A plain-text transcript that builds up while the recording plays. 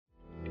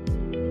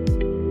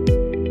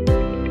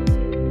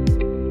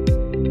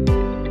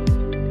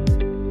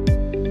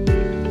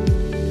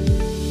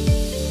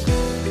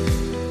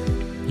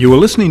You are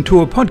listening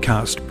to a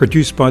podcast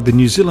produced by the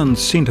New Zealand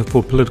Centre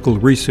for Political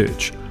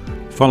Research.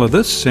 Follow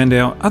this and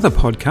our other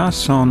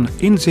podcasts on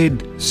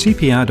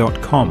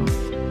nzcpr.com.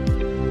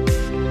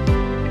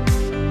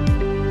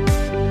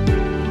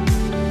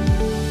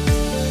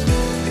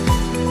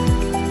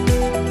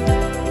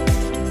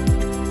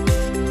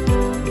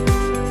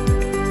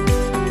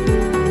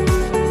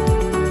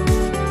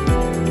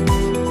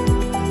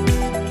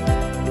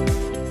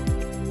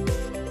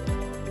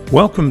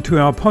 Welcome to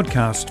our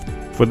podcast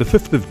for the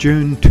 5th of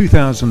June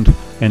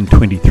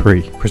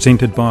 2023,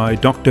 presented by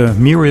Dr.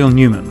 Muriel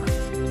Newman.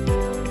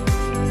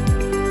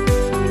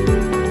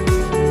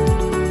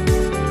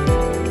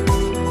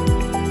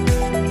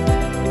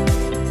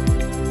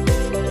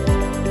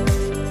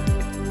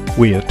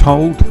 We are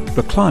told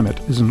the climate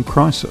is in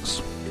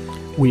crisis.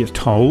 We are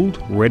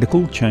told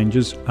radical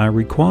changes are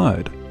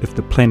required if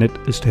the planet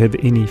is to have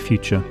any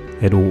future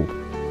at all.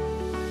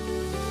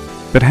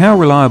 But how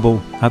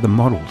reliable are the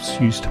models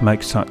used to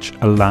make such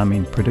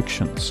alarming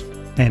predictions?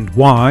 And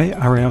why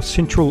are our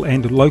central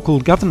and local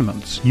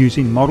governments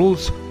using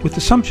models with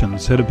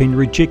assumptions that have been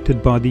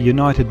rejected by the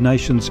United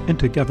Nations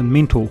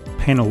Intergovernmental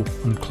Panel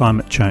on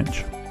Climate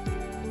Change?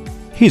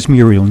 Here's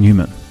Muriel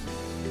Newman.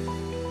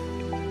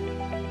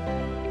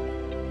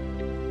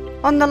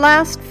 On the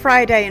last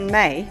Friday in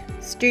May,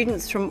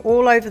 students from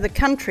all over the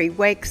country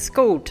waked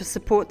school to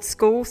support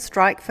School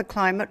Strike for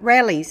Climate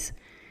rallies.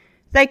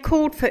 They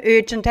called for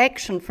urgent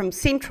action from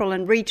central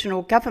and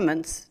regional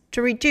governments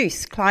to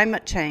reduce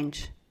climate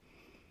change.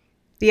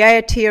 The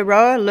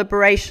Aotearoa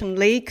Liberation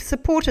League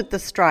supported the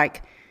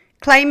strike,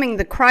 claiming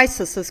the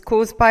crisis is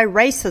caused by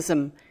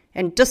racism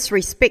and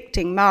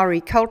disrespecting Maori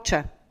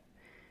culture.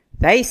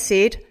 They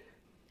said,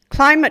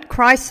 "Climate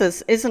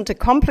crisis isn't a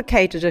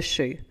complicated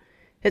issue.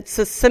 It's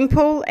as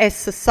simple as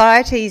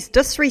society's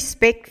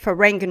disrespect for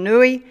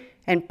Ranginui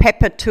and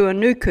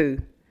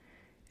Papatūānuku.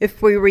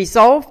 If we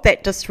resolve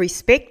that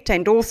disrespect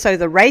and also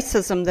the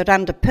racism that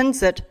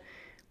underpins it,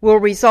 we'll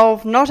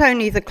resolve not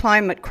only the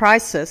climate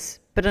crisis,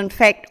 but in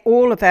fact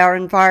all of our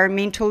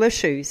environmental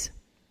issues."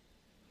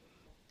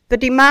 The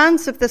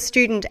demands of the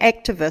student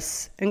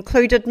activists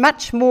included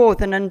much more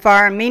than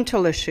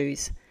environmental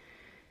issues.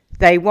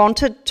 They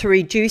wanted to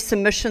reduce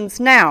emissions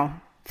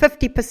now,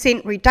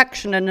 50%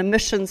 reduction in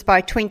emissions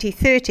by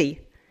 2030.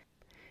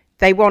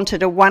 They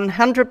wanted a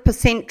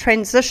 100%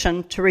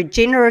 transition to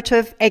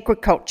regenerative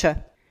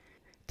agriculture.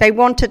 They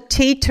wanted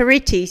Te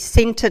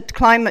Tiriti-centred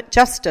climate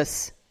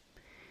justice,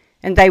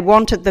 and they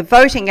wanted the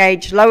voting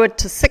age lowered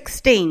to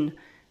 16,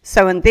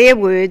 so in their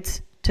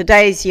words,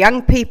 today's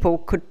young people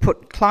could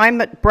put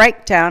climate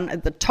breakdown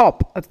at the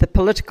top of the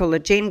political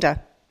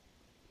agenda.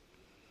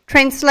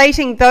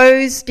 Translating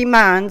those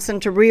demands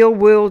into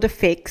real-world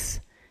effects,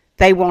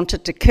 they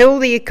wanted to kill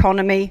the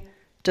economy,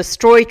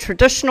 destroy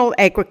traditional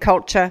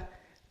agriculture,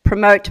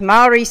 promote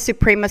Maori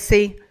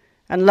supremacy,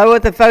 and lower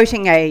the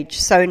voting age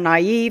so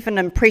naive and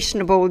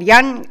impressionable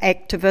young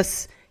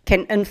activists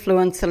can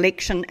influence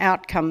election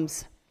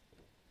outcomes.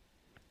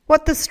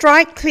 What the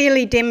strike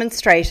clearly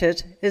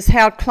demonstrated is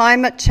how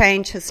climate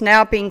change has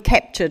now been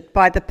captured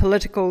by the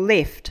political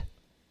left.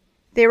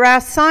 There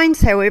are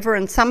signs, however,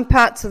 in some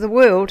parts of the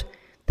world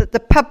that the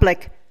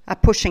public are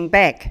pushing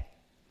back.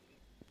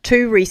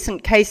 Two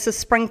recent cases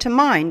spring to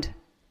mind.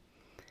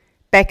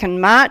 Back in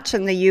March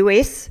in the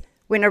US,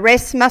 when a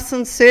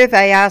Rasmussen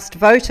survey asked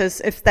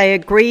voters if they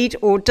agreed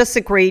or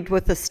disagreed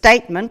with the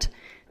statement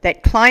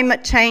that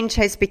climate change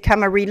has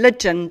become a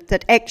religion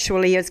that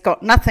actually has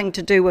got nothing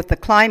to do with the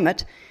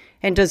climate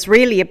and is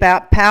really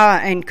about power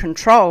and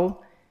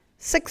control,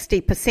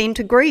 60%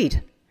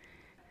 agreed.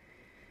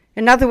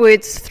 In other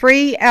words,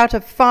 3 out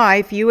of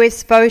 5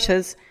 US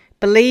voters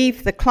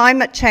believe the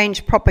climate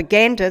change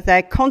propaganda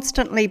they're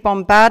constantly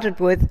bombarded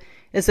with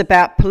is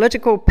about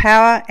political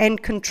power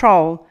and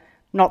control,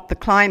 not the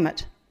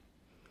climate.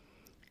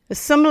 A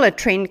similar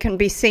trend can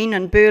be seen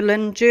in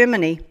Berlin,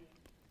 Germany.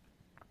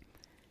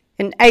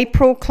 In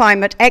April,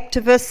 climate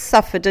activists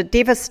suffered a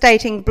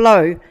devastating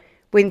blow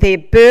when their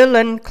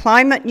Berlin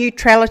climate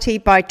neutrality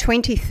by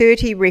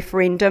 2030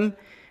 referendum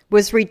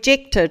was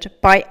rejected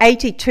by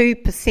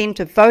 82%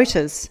 of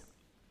voters.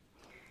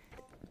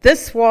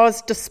 This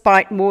was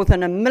despite more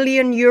than €1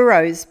 million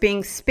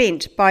being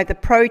spent by the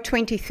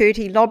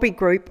pro-2030 lobby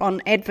group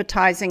on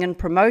advertising and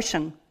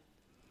promotion.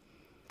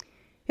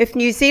 If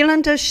New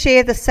Zealanders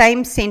share the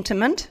same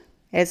sentiment,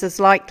 as is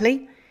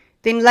likely,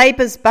 then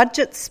Labour's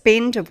budget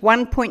spend of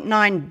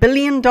 $1.9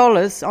 billion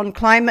on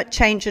climate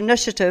change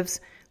initiatives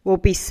will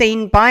be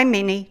seen by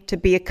many to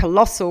be a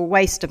colossal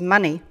waste of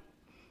money.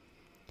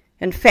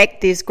 In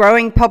fact, there's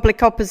growing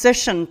public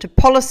opposition to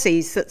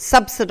policies that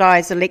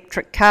subsidise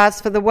electric cars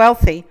for the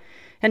wealthy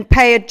and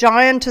pay a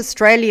giant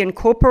Australian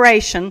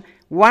corporation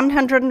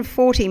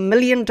 $140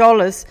 million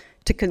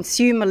to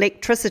consume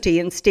electricity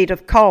instead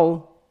of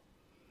coal.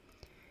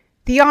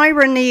 The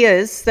irony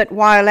is that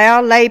while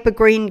our Labour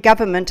Green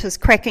government is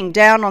cracking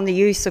down on the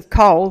use of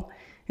coal,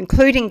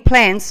 including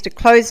plans to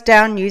close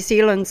down New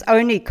Zealand's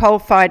only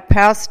coal-fired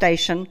power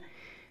station,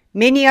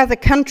 Many other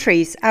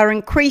countries are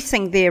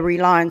increasing their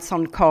reliance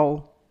on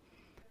coal.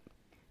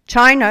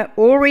 China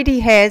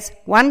already has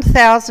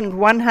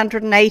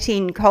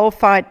 1,118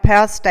 coal-fired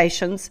power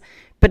stations,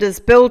 but is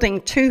building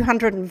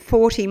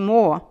 240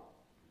 more,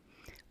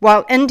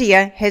 while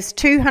India has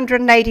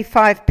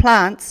 285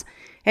 plants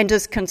and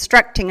is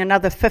constructing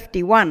another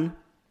 51.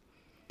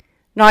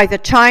 Neither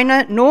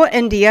China nor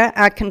India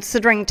are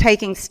considering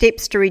taking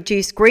steps to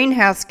reduce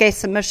greenhouse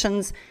gas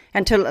emissions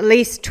until at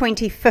least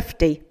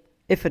 2050,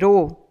 if at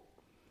all.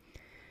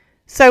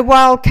 So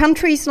while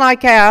countries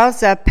like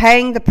ours are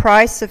paying the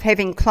price of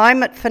having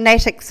climate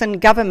fanatics in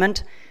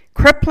government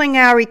crippling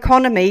our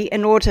economy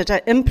in order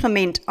to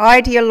implement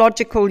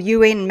ideological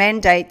UN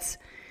mandates,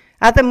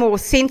 other more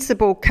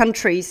sensible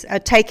countries are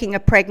taking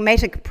a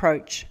pragmatic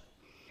approach.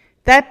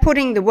 They're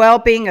putting the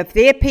well-being of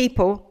their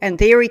people and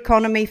their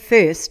economy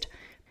first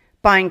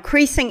by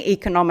increasing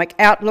economic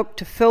outlook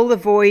to fill the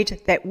void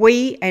that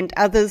we and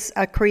others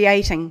are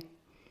creating.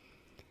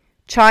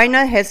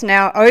 China has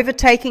now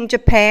overtaken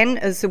Japan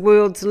as the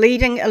world's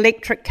leading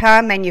electric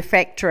car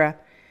manufacturer,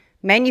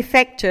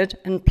 manufactured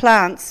in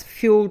plants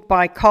fueled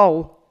by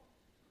coal.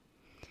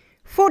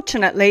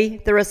 Fortunately,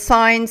 there are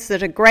signs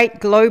that a great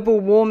global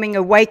warming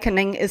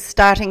awakening is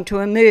starting to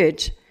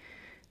emerge.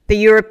 The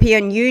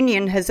European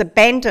Union has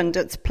abandoned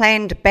its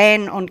planned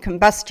ban on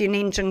combustion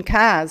engine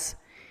cars,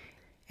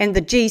 and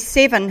the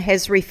G7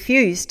 has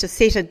refused to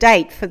set a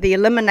date for the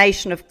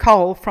elimination of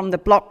coal from the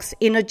bloc's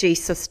energy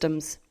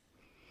systems.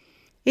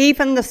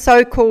 Even the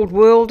so-called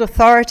World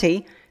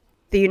Authority,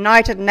 the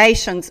United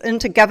Nations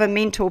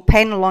Intergovernmental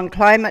Panel on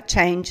Climate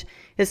Change,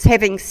 is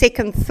having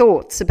second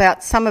thoughts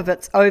about some of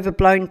its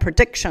overblown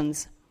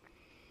predictions.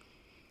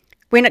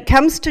 When it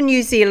comes to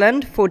New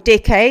Zealand, for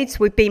decades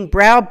we've been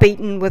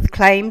browbeaten with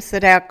claims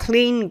that our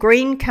clean,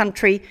 green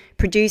country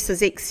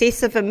produces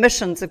excessive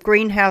emissions of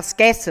greenhouse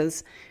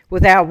gases,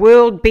 with our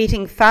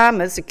world-beating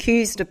farmers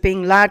accused of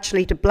being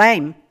largely to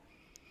blame.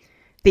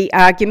 The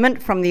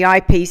argument from the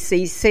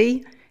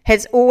IPCC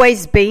has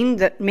always been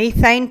that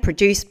methane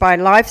produced by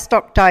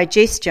livestock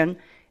digestion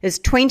is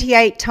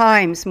 28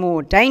 times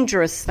more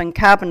dangerous than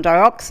carbon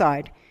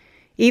dioxide,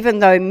 even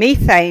though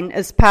methane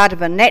is part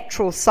of a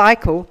natural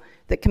cycle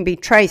that can be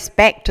traced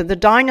back to the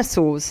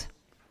dinosaurs.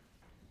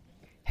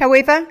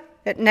 However,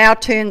 it now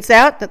turns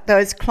out that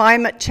those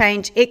climate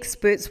change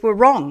experts were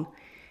wrong,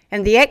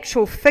 and the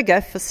actual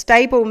figure for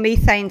stable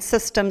methane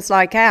systems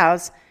like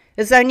ours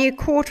is only a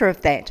quarter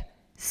of that,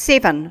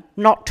 7,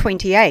 not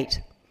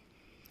 28.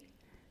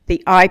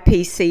 The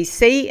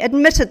IPCC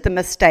admitted the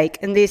mistake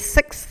in their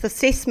 6th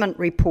assessment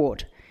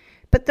report,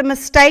 but the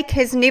mistake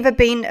has never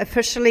been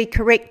officially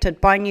corrected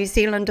by New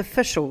Zealand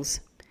officials.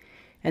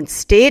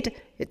 Instead,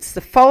 it's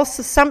the false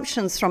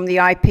assumptions from the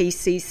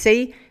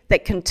IPCC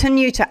that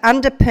continue to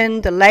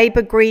underpin the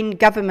Labour Green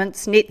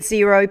government's net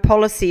zero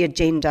policy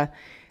agenda,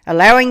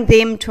 allowing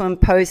them to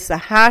impose the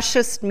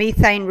harshest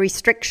methane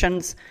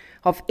restrictions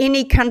of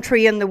any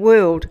country in the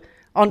world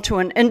onto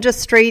an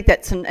industry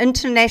that's an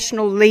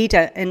international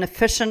leader in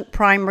efficient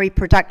primary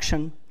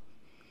production.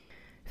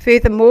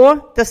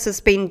 Furthermore, this has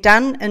been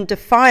done in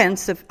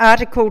defiance of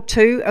Article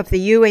 2 of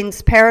the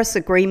UN's Paris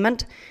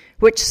Agreement,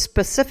 which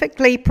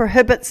specifically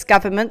prohibits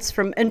governments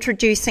from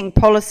introducing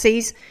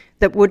policies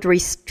that would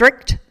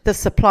restrict the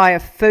supply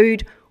of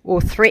food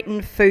or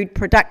threaten food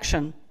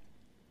production.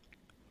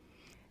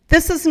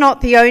 This is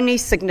not the only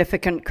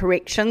significant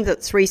correction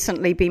that's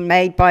recently been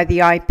made by the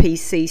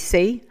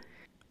IPCC.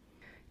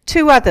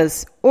 2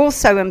 others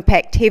also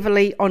impact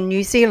heavily on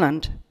New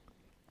Zealand.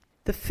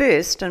 The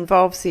first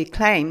involves the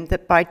claim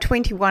that by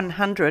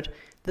 2100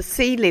 the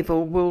sea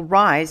level will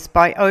rise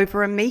by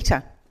over a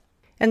metre.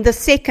 And the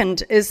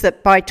second is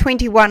that by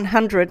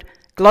 2100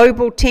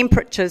 global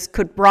temperatures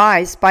could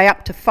rise by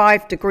up to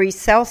 5 degrees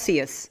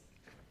Celsius.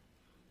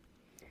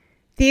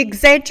 The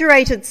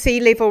exaggerated sea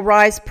level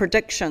rise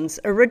predictions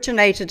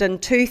originated in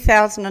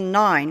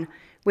 2009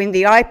 when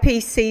the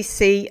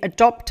IPCC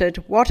adopted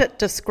what it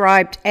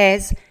described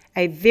as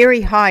a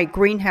very high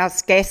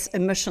greenhouse gas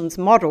emissions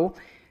model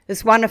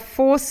as one of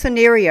 4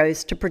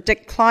 scenarios to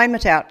predict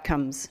climate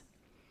outcomes.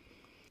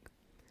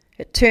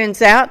 It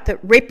turns out that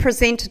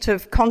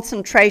Representative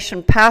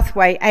Concentration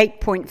Pathway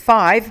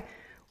 8.5,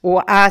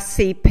 or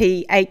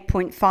RCP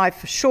 8.5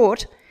 for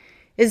short,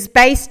 is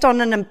based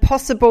on an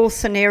impossible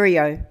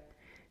scenario.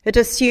 It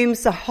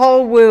assumes the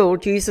whole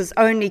world uses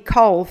only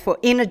coal for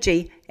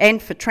energy and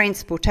for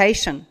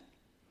transportation.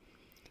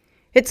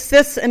 It's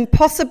this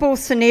impossible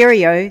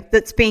scenario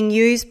that's being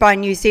used by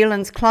New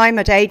Zealand's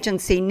climate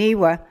agency,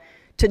 NIWA,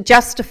 to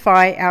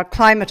justify our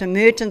climate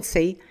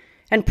emergency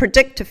and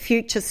predict a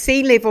future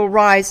sea level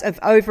rise of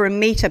over a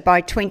metre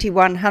by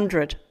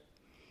 2100.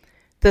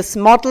 This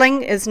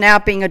modelling is now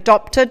being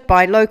adopted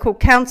by local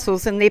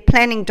councils in their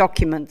planning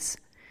documents,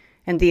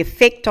 and the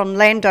effect on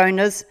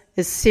landowners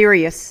is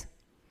serious.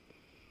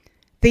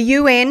 The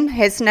UN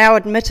has now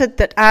admitted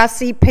that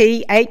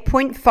RCP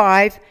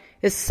 8.5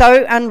 is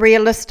so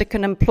unrealistic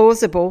and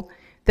implausible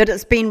that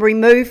it's been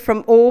removed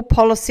from all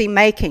policy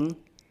making.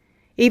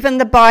 Even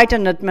the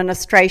Biden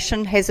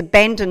administration has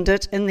abandoned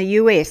it in the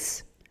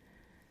US.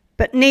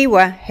 But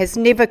NIWA has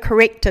never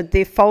corrected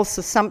their false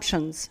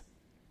assumptions.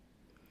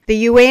 The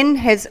UN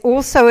has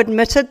also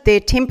admitted their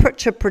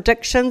temperature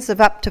predictions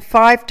of up to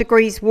 5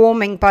 degrees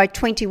warming by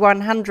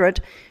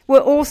 2100 were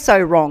also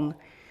wrong.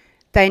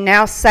 They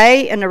now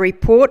say in a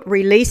report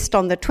released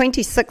on the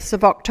 26th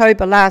of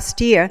October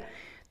last year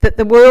that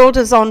the world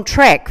is on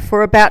track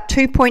for about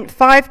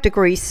 2.5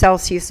 degrees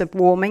Celsius of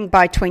warming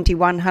by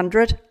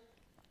 2100.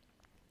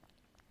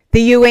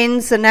 The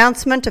UN's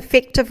announcement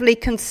effectively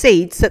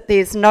concedes that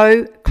there's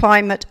no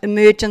climate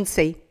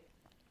emergency.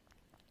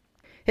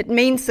 It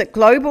means that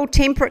global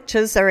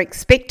temperatures are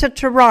expected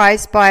to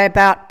rise by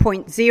about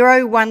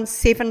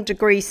 0.017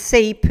 degrees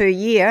C per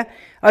year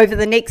over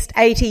the next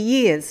 80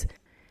 years,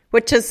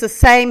 which is the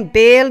same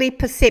barely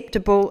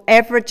perceptible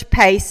average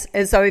pace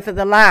as over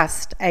the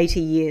last 80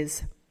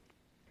 years.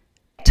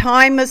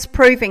 Time is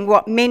proving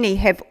what many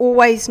have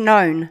always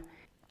known.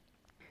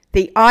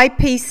 The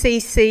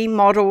IPCC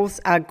models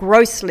are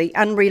grossly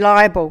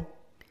unreliable.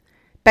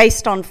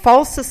 Based on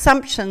false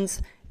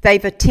assumptions,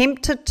 they've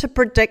attempted to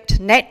predict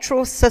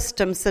natural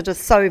systems that are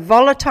so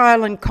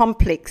volatile and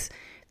complex,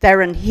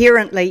 they're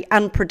inherently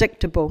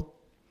unpredictable.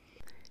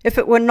 If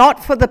it were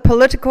not for the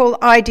political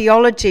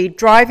ideology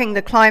driving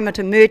the climate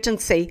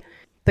emergency,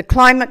 the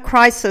climate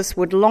crisis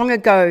would long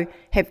ago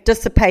have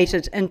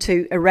dissipated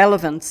into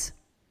irrelevance.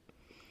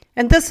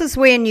 And this is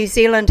where New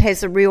Zealand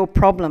has a real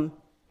problem.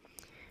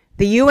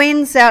 The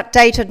UN's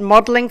outdated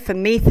modelling for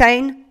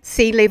methane,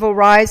 sea level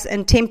rise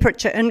and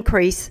temperature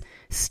increase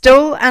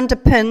still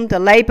underpin the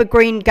Labour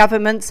Green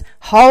government's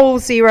whole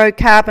zero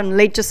carbon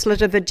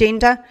legislative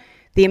agenda,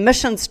 the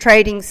emissions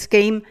trading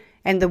scheme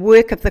and the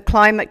work of the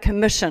Climate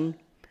Commission.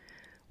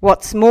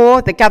 What's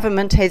more, the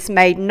government has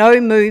made no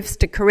moves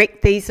to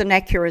correct these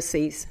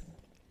inaccuracies.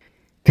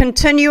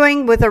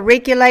 Continuing with a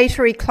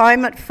regulatory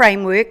climate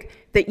framework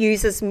that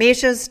uses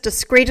measures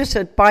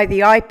discredited by the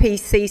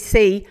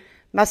IPCC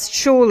must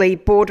surely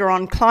border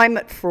on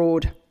climate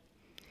fraud.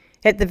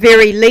 At the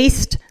very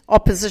least,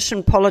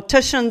 opposition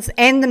politicians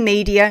and the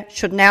media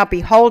should now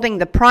be holding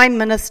the Prime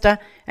Minister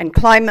and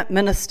Climate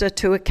Minister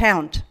to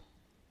account.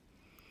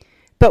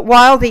 But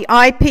while the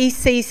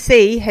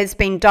IPCC has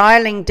been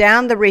dialling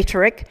down the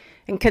rhetoric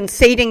and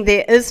conceding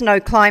there is no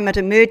climate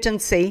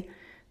emergency,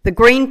 the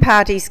Green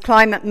Party's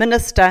Climate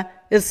Minister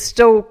is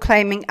still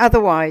claiming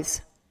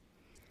otherwise.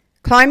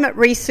 Climate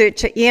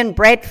researcher Ian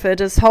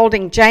Bradford is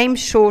holding James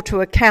Shaw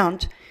to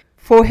account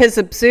for his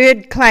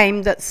absurd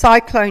claim that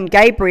Cyclone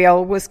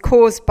Gabrielle was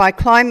caused by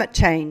climate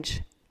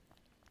change.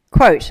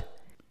 Quote,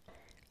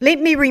 "Let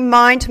me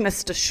remind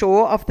Mr.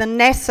 Shaw of the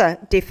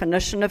NASA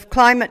definition of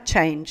climate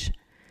change.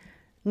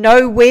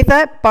 No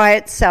weather by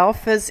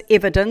itself is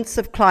evidence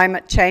of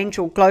climate change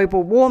or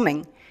global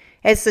warming,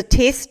 as the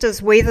test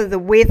is whether the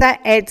weather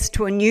adds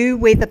to a new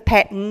weather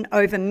pattern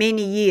over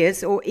many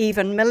years or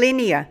even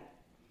millennia.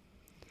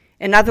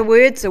 In other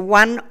words, a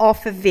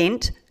one-off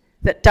event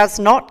that does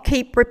not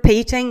keep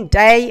repeating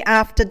day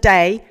after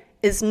day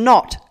is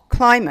not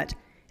climate.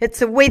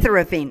 It's a weather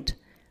event.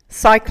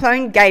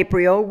 Cyclone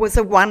Gabrielle was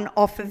a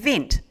one-off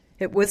event.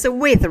 It was a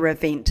weather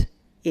event."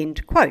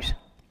 End quote.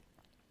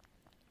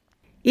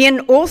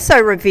 Ian also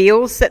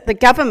reveals that the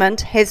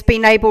government has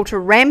been able to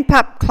ramp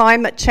up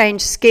climate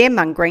change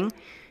scaremongering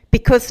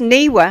because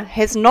NIWA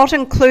has not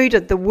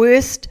included the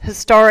worst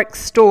historic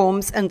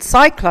storms and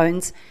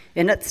cyclones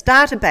in its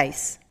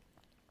database.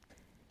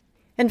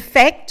 In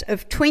fact,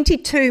 of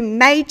 22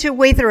 major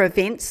weather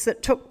events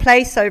that took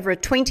place over a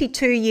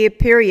 22-year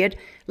period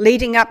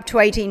leading up to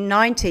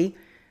 1890,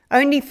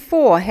 only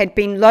 4 had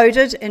been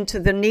loaded into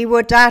the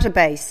NIWA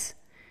database.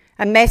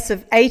 A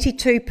massive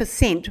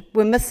 82%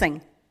 were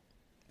missing.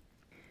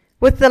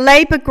 With the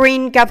Labour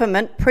Green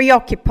government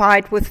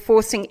preoccupied with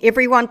forcing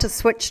everyone to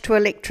switch to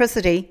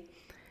electricity,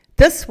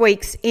 this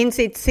week's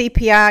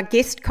NZCPR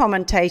guest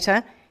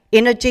commentator,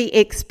 energy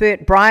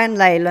expert Brian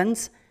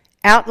Leylands,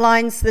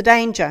 outlines the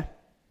danger.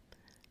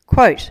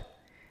 Quote,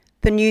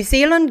 "The New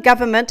Zealand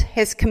government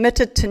has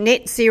committed to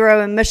net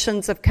zero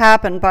emissions of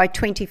carbon by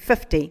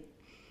 2050.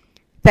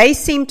 They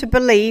seem to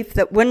believe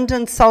that wind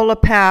and solar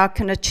power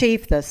can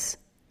achieve this.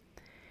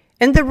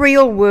 In the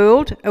real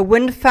world, a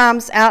wind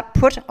farm's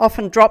output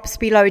often drops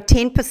below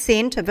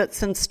 10% of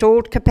its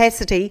installed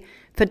capacity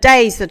for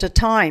days at a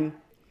time.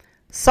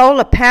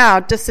 Solar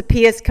power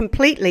disappears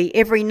completely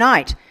every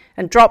night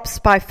and drops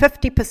by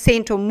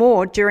 50% or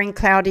more during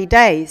cloudy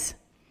days.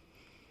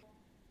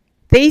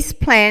 These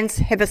plans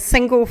have a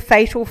single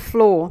fatal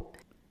flaw.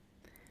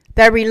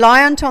 They're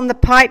reliant on the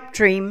pipe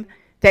dream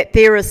that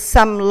there is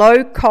some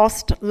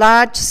low-cost,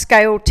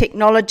 large-scale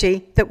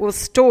technology that will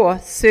store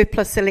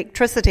surplus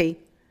electricity.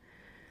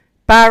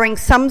 Barring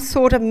some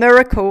sort of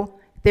miracle,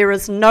 there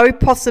is no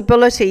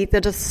possibility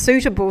that a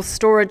suitable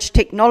storage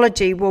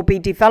technology will be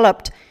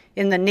developed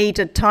in the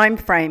needed time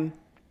frame.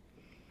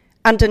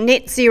 Under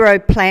net zero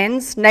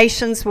plans,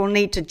 nations will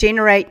need to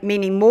generate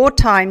many more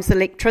times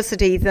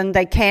electricity than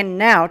they can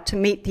now to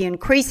meet the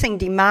increasing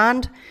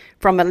demand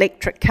from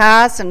electric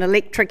cars and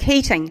electric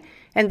heating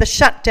and the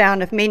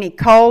shutdown of many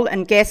coal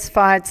and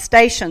gas-fired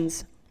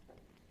stations.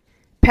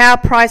 Power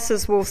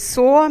prices will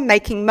soar,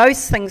 making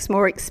most things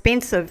more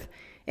expensive,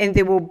 and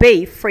there will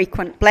be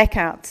frequent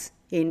blackouts,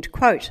 end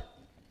quote.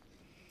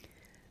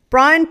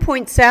 Brian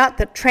points out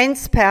that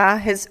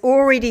Transpower has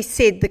already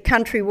said the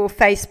country will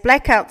face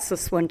blackouts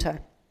this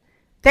winter.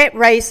 That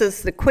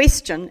raises the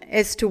question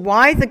as to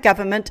why the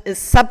government is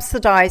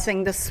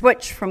subsidising the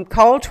switch from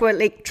coal to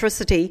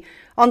electricity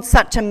on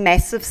such a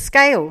massive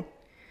scale.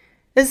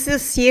 Is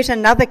this yet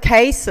another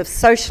case of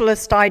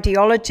socialist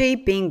ideology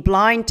being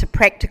blind to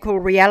practical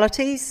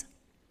realities?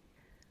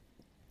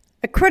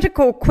 A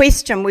critical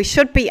question we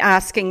should be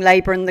asking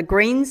Labour and the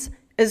Greens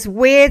is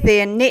where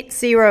their net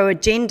zero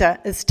agenda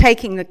is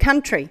taking the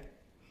country.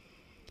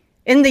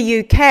 In the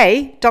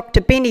UK,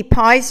 Dr. Benny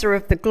Pizer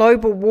of the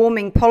Global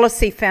Warming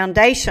Policy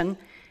Foundation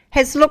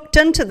has looked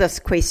into this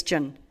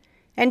question,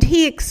 and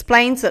he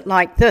explains it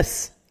like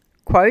this,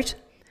 quote,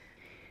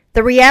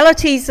 "The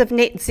realities of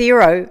net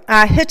zero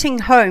are hitting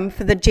home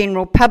for the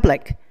general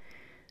public.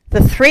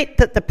 The threat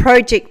that the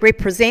project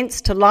represents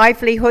to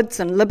livelihoods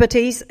and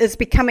liberties is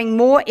becoming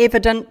more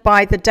evident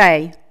by the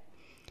day.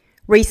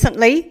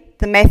 Recently,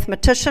 the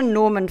mathematician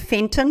Norman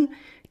Fenton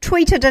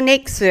tweeted an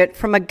excerpt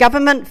from a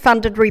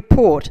government-funded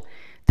report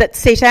that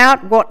set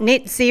out what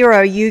net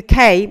zero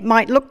UK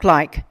might look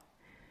like.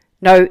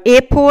 No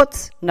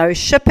airports, no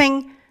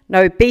shipping,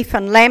 no beef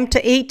and lamb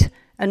to eat,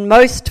 and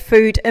most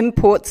food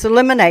imports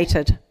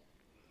eliminated.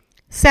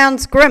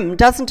 Sounds grim,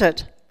 doesn't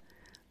it?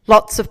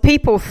 Lots of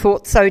people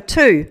thought so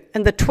too,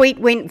 and the tweet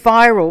went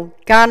viral,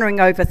 garnering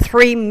over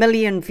 3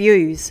 million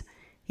views,"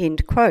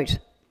 end quote.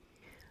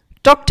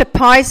 Dr.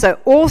 Pizer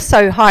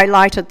also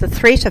highlighted the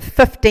threat of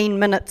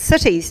 15-minute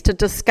cities to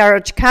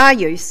discourage car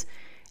use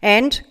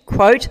and,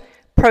 quote,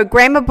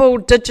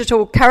 "programmable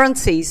digital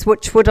currencies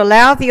which would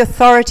allow the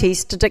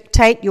authorities to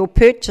dictate your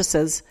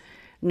purchases.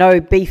 No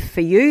beef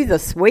for you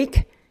this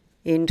week,"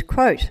 end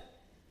quote.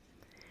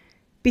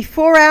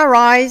 Before our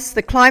eyes,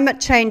 the climate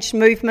change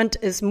movement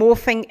is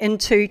morphing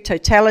into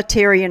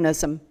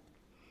totalitarianism.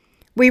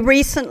 We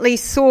recently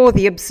saw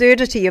the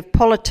absurdity of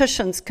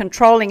politicians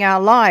controlling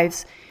our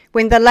lives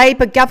when the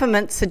Labour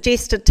government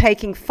suggested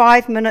taking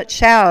 5-minute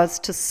showers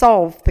to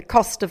solve the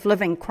cost of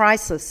living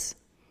crisis.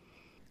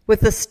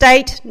 With the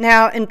state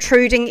now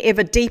intruding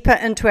ever deeper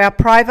into our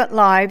private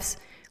lives,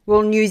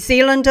 will New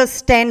Zealanders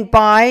stand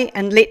by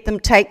and let them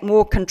take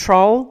more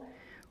control?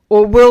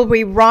 Or will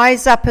we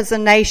rise up as a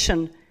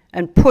nation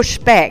and push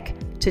back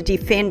to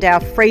defend our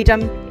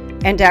freedom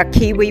and our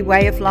Kiwi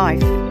way of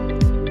life?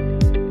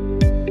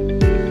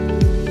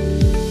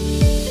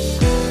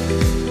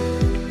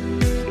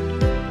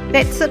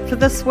 That's it for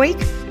this week.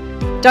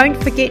 Don't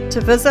forget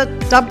to visit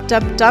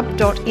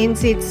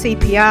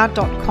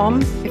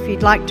www.nzcpr.com if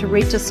you'd like to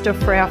register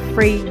for our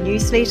free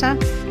newsletter,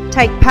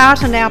 take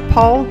part in our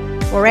poll,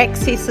 or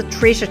access a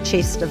treasure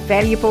chest of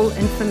valuable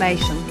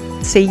information.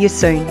 See you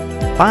soon.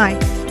 Bye.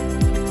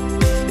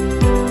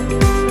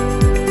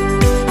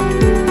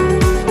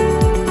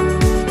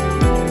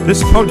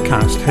 This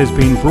podcast has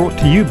been brought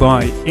to you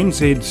by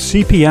NZ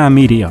CPR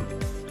Media.